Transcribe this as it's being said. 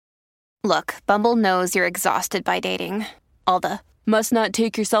Look, Bumble knows you're exhausted by dating. All the must not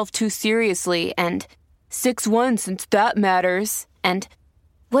take yourself too seriously and 6'1" since that matters. And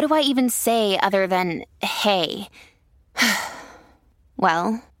what do I even say other than hey?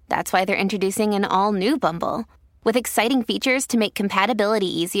 Well, that's why they're introducing an all-new Bumble with exciting features to make compatibility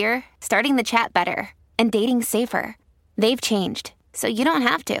easier, starting the chat better, and dating safer. They've changed, so you don't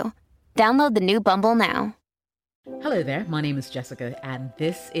have to. Download the new Bumble now. Hello there, my name is Jessica, and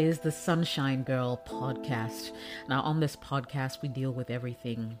this is the Sunshine Girl podcast. Now, on this podcast, we deal with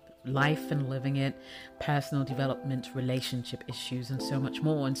everything, life and living it, personal development, relationship issues, and so much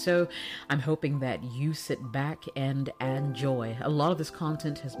more. And so I'm hoping that you sit back and enjoy. A lot of this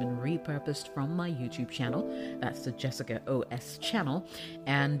content has been repurposed from my YouTube channel. That's the Jessica OS channel.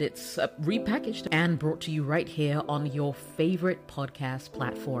 And it's repackaged and brought to you right here on your favorite podcast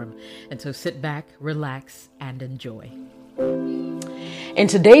platform. And so sit back, relax, and enjoy. In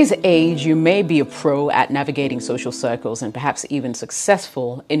today's age, you may be a pro at navigating social circles and perhaps even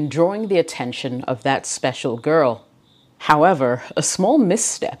successful in drawing the attention of that special girl. However, a small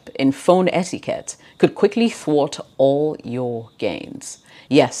misstep in phone etiquette could quickly thwart all your gains.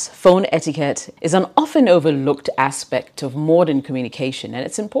 Yes, phone etiquette is an often overlooked aspect of modern communication, and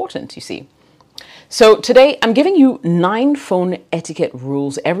it's important, you see. So today I'm giving you 9 phone etiquette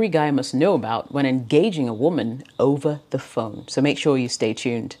rules every guy must know about when engaging a woman over the phone. So make sure you stay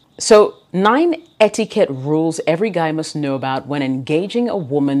tuned. So 9 etiquette rules every guy must know about when engaging a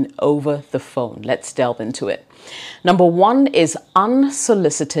woman over the phone. Let's delve into it. Number 1 is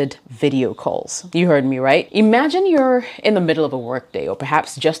unsolicited video calls. You heard me right. Imagine you're in the middle of a workday or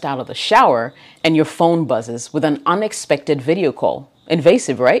perhaps just out of the shower and your phone buzzes with an unexpected video call.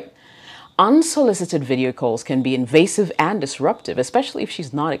 Invasive, right? Unsolicited video calls can be invasive and disruptive, especially if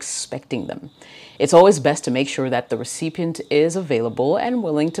she's not expecting them. It's always best to make sure that the recipient is available and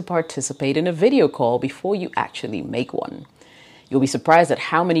willing to participate in a video call before you actually make one. You'll be surprised at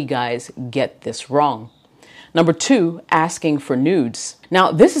how many guys get this wrong. Number 2, asking for nudes.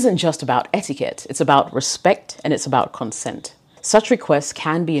 Now, this isn't just about etiquette. It's about respect and it's about consent. Such requests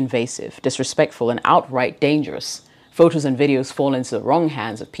can be invasive, disrespectful, and outright dangerous. Photos and videos fall into the wrong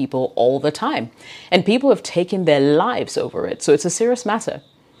hands of people all the time, and people have taken their lives over it, so it's a serious matter.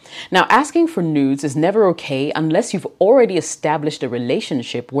 Now, asking for nudes is never okay unless you've already established a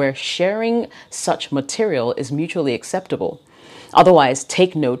relationship where sharing such material is mutually acceptable. Otherwise,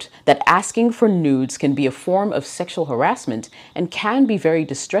 take note that asking for nudes can be a form of sexual harassment and can be very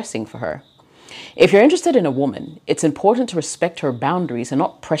distressing for her. If you're interested in a woman, it's important to respect her boundaries and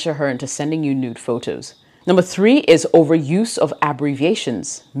not pressure her into sending you nude photos. Number 3 is overuse of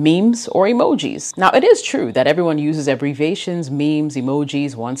abbreviations, memes, or emojis. Now, it is true that everyone uses abbreviations, memes,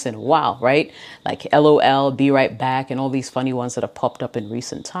 emojis once in a while, right? Like LOL, be right back, and all these funny ones that have popped up in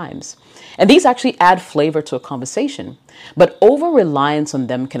recent times. And these actually add flavor to a conversation. But over-reliance on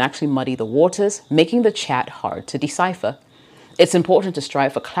them can actually muddy the waters, making the chat hard to decipher. It's important to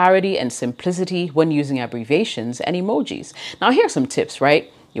strive for clarity and simplicity when using abbreviations and emojis. Now, here are some tips,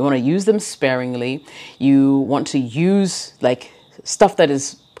 right? You want to use them sparingly. You want to use like stuff that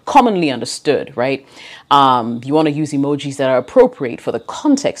is commonly understood, right? You want to use emojis that are appropriate for the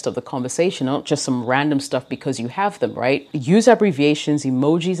context of the conversation, not just some random stuff because you have them, right? Use abbreviations,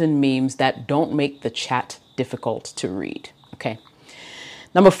 emojis, and memes that don't make the chat difficult to read, okay?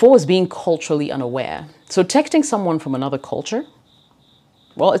 Number 4 is being culturally unaware. So texting someone from another culture,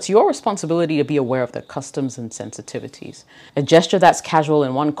 well, it's your responsibility to be aware of their customs and sensitivities. A gesture that's casual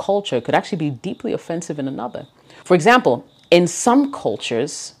in one culture could actually be deeply offensive in another. For example, in some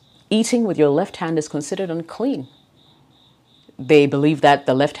cultures, eating with your left hand is considered unclean. They believe that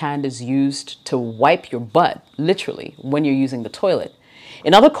the left hand is used to wipe your butt, literally, when you're using the toilet.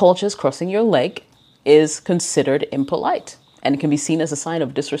 In other cultures, crossing your leg is considered impolite and can be seen as a sign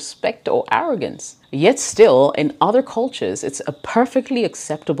of disrespect or arrogance. Yet still, in other cultures, it's a perfectly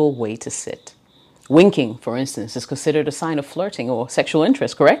acceptable way to sit. Winking, for instance, is considered a sign of flirting or sexual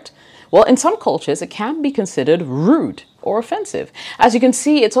interest, correct? Well, in some cultures, it can be considered rude or offensive. As you can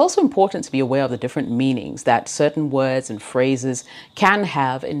see, it's also important to be aware of the different meanings that certain words and phrases can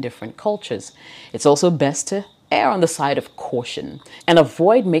have in different cultures. It's also best to err on the side of caution and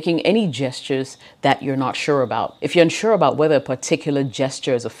avoid making any gestures that you're not sure about. If you're unsure about whether a particular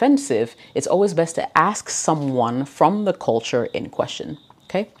gesture is offensive, it's always best to ask someone from the culture in question.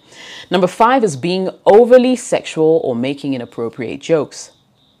 Okay? Number 5 is being overly sexual or making inappropriate jokes.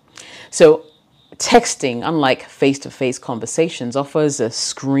 So texting, unlike face-to-face conversations, offers a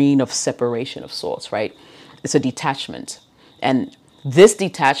screen of separation of sorts, right? It's a detachment. And this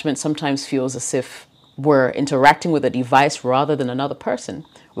detachment sometimes feels as if we're interacting with a device rather than another person.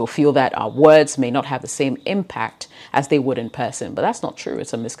 We'll feel that our words may not have the same impact as they would in person, but that's not true.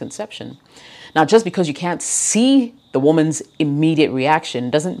 It's a misconception. Now, just because you can't see the woman's immediate reaction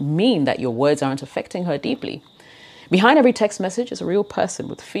doesn't mean that your words aren't affecting her deeply. Behind every text message is a real person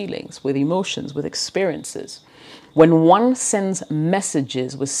with feelings, with emotions, with experiences. When one sends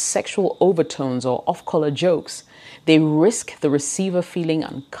messages with sexual overtones or off-color jokes, they risk the receiver feeling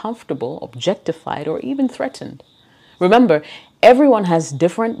uncomfortable, objectified, or even threatened. Remember, everyone has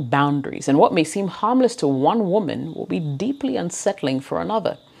different boundaries, and what may seem harmless to one woman will be deeply unsettling for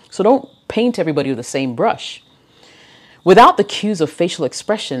another. So don't paint everybody with the same brush. Without the cues of facial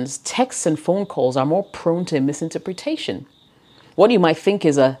expressions, texts and phone calls are more prone to misinterpretation. What you might think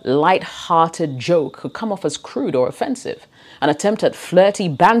is a light-hearted joke could come off as crude or offensive. An attempt at flirty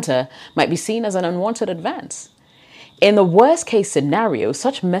banter might be seen as an unwanted advance. In the worst-case scenario,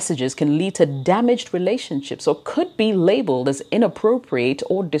 such messages can lead to damaged relationships or could be labeled as inappropriate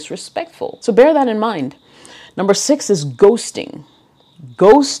or disrespectful. So bear that in mind. Number 6 is ghosting.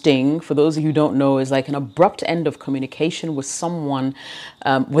 Ghosting, for those of you who don't know, is like an abrupt end of communication with someone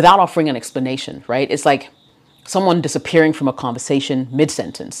without offering an explanation, right? It's like someone disappearing from a conversation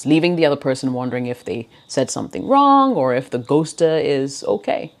mid-sentence, leaving the other person wondering if they said something wrong or if the ghoster is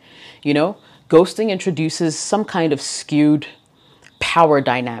okay. You know, ghosting introduces some kind of skewed power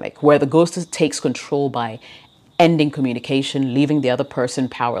dynamic where the ghoster takes control by ending communication, leaving the other person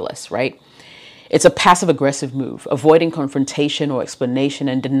powerless, right? It's a passive-aggressive move, avoiding confrontation or explanation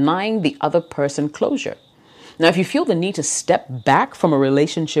and denying the other person closure. Now, if you feel the need to step back from a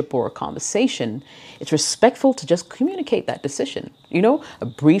relationship or a conversation, it's respectful to just communicate that decision. You know, a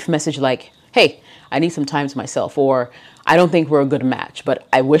brief message like, hey, I need some time to myself, or I don't think we're a good match, but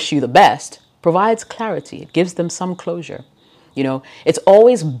I wish you the best, provides clarity. It gives them some closure. You know, it's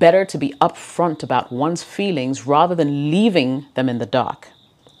always better to be upfront about one's feelings rather than leaving them in the dark.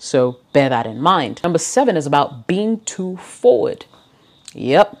 So bear that in mind. Number 7 is about being too forward.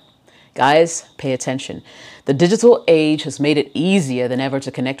 Yep. Guys, pay attention. The digital age has made it easier than ever to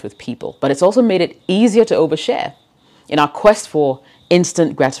connect with people, but it's also made it easier to overshare. In our quest for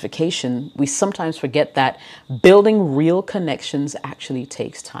instant gratification, we sometimes forget that building real connections actually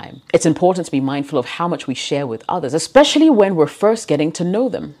takes time. It's important to be mindful of how much we share with others, especially when we're first getting to know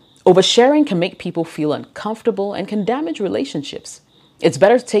them. Oversharing can make people feel uncomfortable and can damage relationships. It's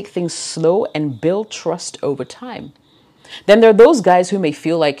better to take things slow and build trust over time. Then there are those guys who may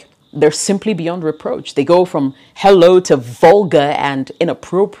feel like they're simply beyond reproach. They go from hello to vulgar and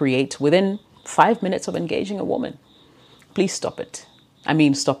inappropriate within 5 minutes of engaging a woman. Please stop it.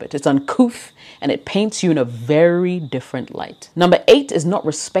 Stop it. It's uncouth and it paints you in a very different light. Number 8 is not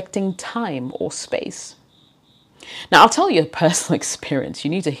respecting time or space. Now, I'll tell you a personal experience. You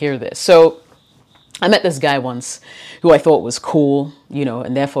need to hear this. So I met this guy once who I thought was cool,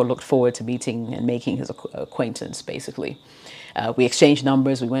 and therefore looked forward to meeting and making his acquaintance, basically. We exchanged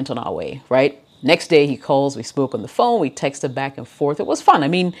numbers. We went on our way, right? Next day he calls. We spoke on the phone. We texted back and forth. It was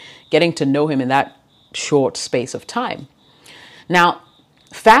fun. Getting to know him in that short space of time. Now,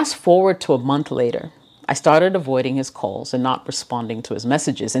 fast forward to a month later, I started avoiding his calls and not responding to his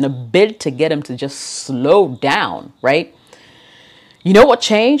messages in a bid to get him to just slow down, right? You know what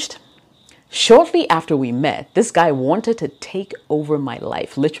changed? Shortly after we met, this guy wanted to take over my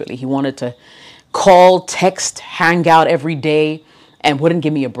life. Literally, he wanted to call, text, hang out every day and wouldn't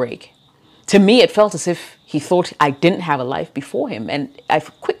give me a break. To me, it felt as if he thought I didn't have a life before him, and I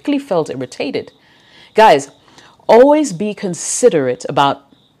quickly felt irritated. Guys, always be considerate about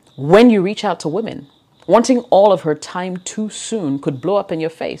when you reach out to women. Wanting all of her time too soon could blow up in your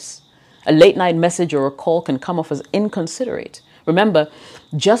face. A late night message or a call can come off as inconsiderate. Remember,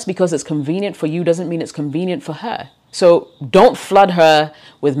 just because it's convenient for you doesn't mean it's convenient for her. So don't flood her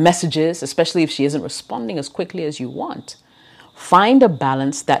with messages, especially if she isn't responding as quickly as you want. Find a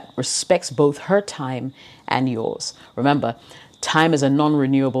balance that respects both her time and yours. Remember, time is a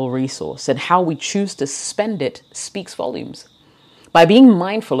non-renewable resource, and how we choose to spend it speaks volumes. By being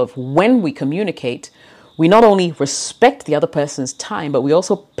mindful of when we communicate, we not only respect the other person's time, but we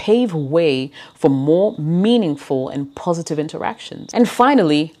also pave way for more meaningful and positive interactions. And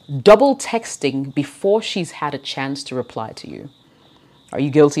finally, double texting before she's had a chance to reply to you. Are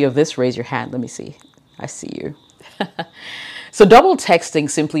you guilty of this? Raise your hand. Let me see. I see you. So double texting,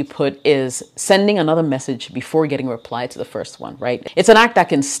 simply put, is sending another message before getting a reply to the first one, right? It's an act that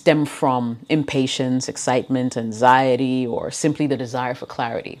can stem from impatience, excitement, anxiety, or simply the desire for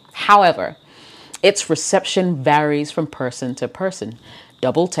clarity. However, its reception varies from person to person.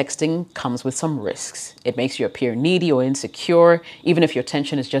 Double texting comes with some risks. It makes you appear needy or insecure, even if your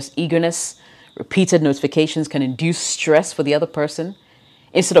intention is just eagerness. Repeated notifications can induce stress for the other person.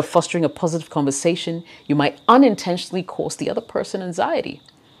 Instead of fostering a positive conversation, you might unintentionally cause the other person anxiety.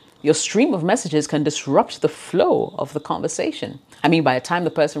 Your stream of messages can disrupt the flow of the conversation. I mean, by the time the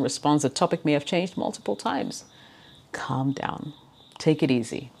person responds, the topic may have changed multiple times. Calm down. Take it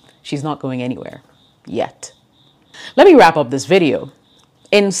easy. She's not going anywhere yet. Let me wrap up this video.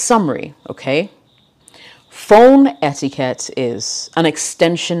 In summary, okay? Phone etiquette is an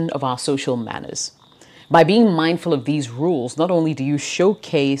extension of our social manners. By being mindful of these rules, not only do you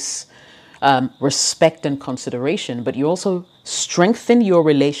showcase respect and consideration, but you also strengthen your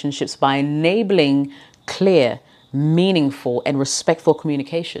relationships by enabling clear, meaningful, and respectful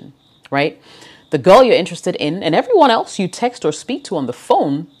communication, right? The girl you're interested in and everyone else you text or speak to on the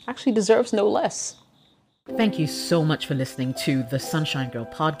phone actually deserves no less. Thank you so much for listening to the Sunshine Girl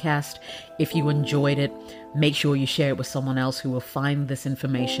podcast. If you enjoyed it, make sure you share it with someone else who will find this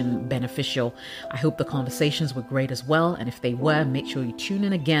information beneficial. I hope the conversations were great as well. And if they were, make sure you tune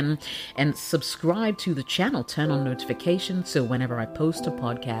in again and subscribe to the channel. Turn on notifications so whenever I post a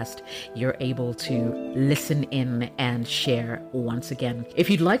podcast, you're able to listen in and share once again. If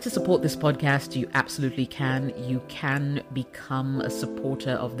you'd like to support this podcast, you absolutely can. You can become a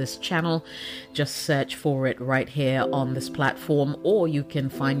supporter of this channel. Just search for it right here on this platform, or you can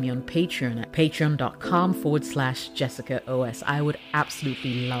find me on Patreon at patreon.com/Jessica OS. I would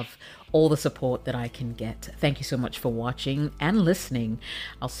absolutely love all the support that I can get. Thank you so much for watching and listening.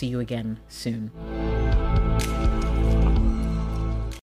 I'll see you again soon.